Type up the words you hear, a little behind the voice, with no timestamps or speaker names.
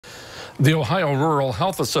The Ohio Rural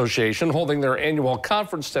Health Association holding their annual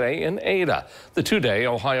conference today in Ada. The two-day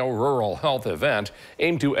Ohio Rural Health event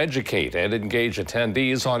aimed to educate and engage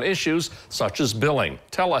attendees on issues such as billing,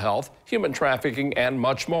 telehealth, human trafficking, and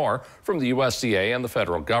much more from the USDA and the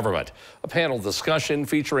federal government. A panel discussion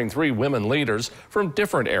featuring 3 women leaders from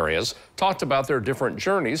different areas talked about their different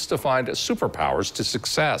journeys to find superpowers to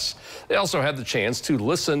success. They also had the chance to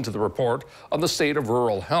listen to the report on the state of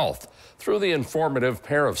rural health. Through the informative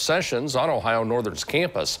pair of sessions on Ohio Northern's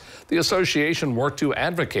campus, the association worked to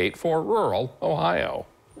advocate for rural Ohio.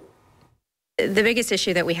 The biggest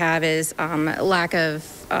issue that we have is lack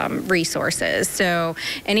of resources. So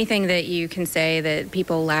anything that you can say that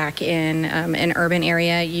people lack in an urban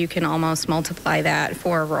area, you can almost multiply that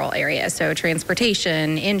for a rural area. So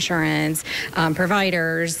transportation, insurance,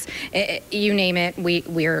 providers, you name it,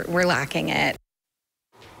 we're lacking it.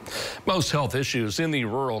 Most health issues in the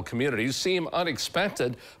rural communities seem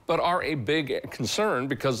unexpected, but are a big concern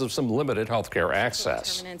because of some limited health care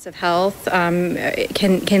access. Determinants of health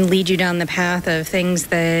can lead you down the path of things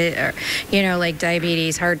that are, like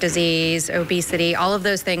diabetes, heart disease, obesity. All of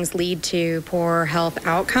those things lead to poor health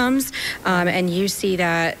outcomes, and you see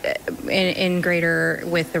that in greater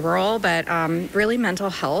with the rural, but really mental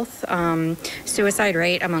health. Suicide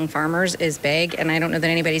rate among farmers is big, and I don't know that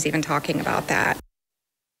anybody's even talking about that.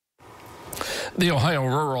 The Ohio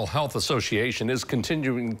Rural Health Association is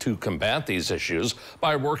continuing to combat these issues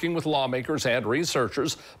by working with lawmakers and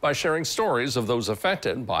researchers by sharing stories of those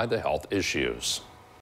affected by the health issues.